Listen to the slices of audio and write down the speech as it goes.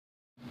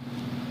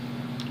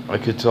I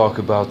could talk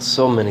about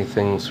so many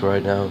things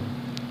right now,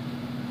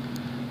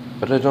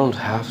 but I don't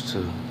have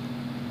to.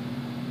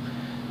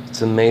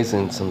 It's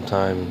amazing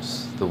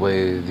sometimes the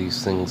way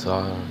these things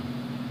are.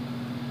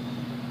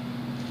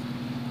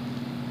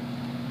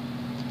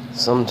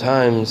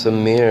 Sometimes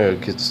Amir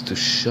gets to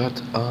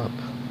shut up,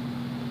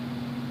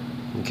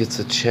 gets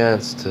a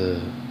chance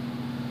to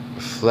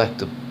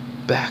reflect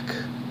back,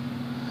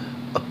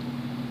 a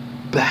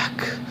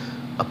back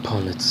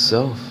upon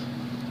itself,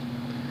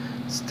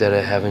 instead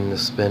of having to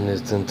spend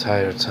its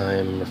entire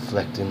time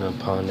reflecting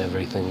upon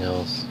everything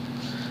else.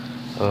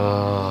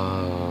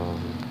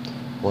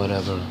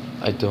 Whatever,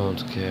 I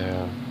don't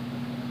care.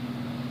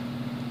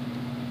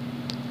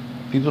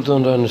 People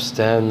don't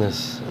understand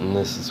this, and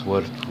this is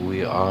what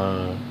we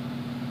are.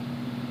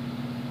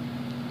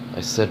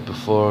 I said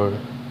before,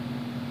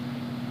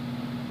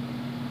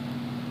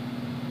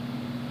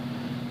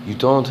 you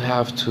don't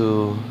have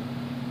to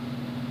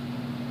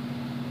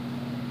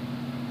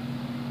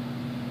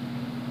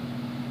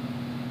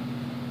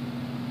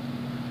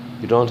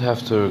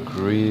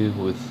agree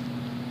with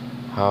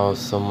how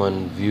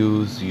someone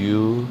views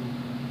you.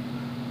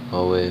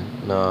 Oh wait,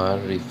 no, I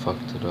already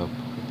fucked it up.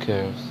 Who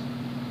cares?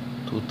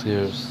 2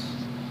 tears.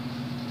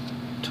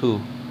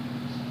 2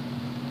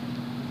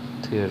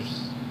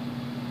 tears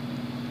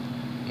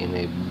in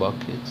a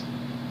bucket.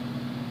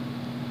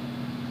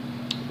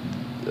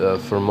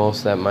 For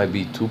most that might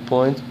be 2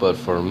 points, but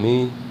for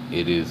me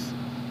it is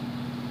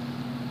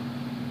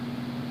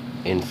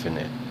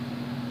infinite,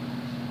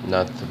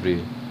 not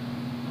 3.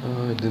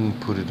 Oh, I didn't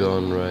put it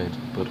on right,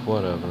 but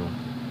whatever.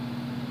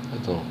 I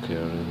don't care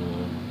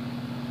anymore.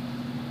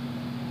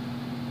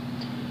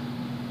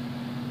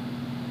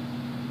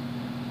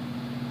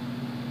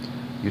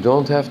 You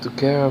don't have to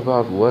care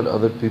about what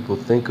other people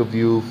think of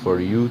you for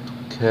you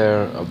to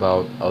care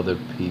about other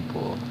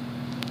people.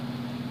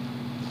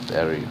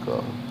 There you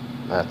go.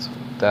 That's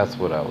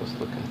what I was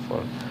looking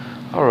for.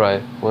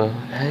 Alright, well,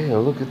 hey,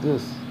 look at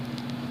this.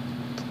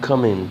 It's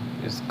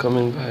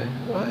coming by.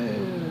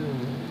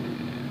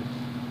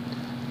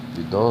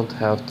 You don't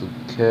have to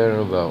care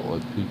about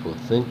what people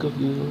think of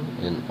you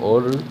in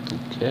order to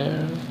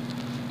care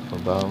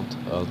about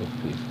other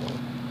people.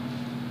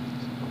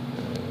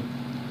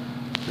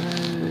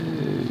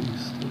 Hey,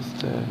 still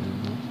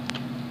standing.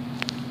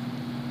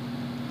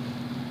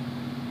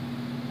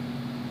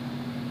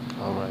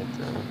 Alright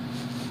then.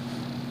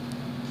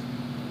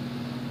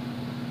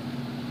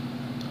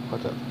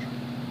 What up?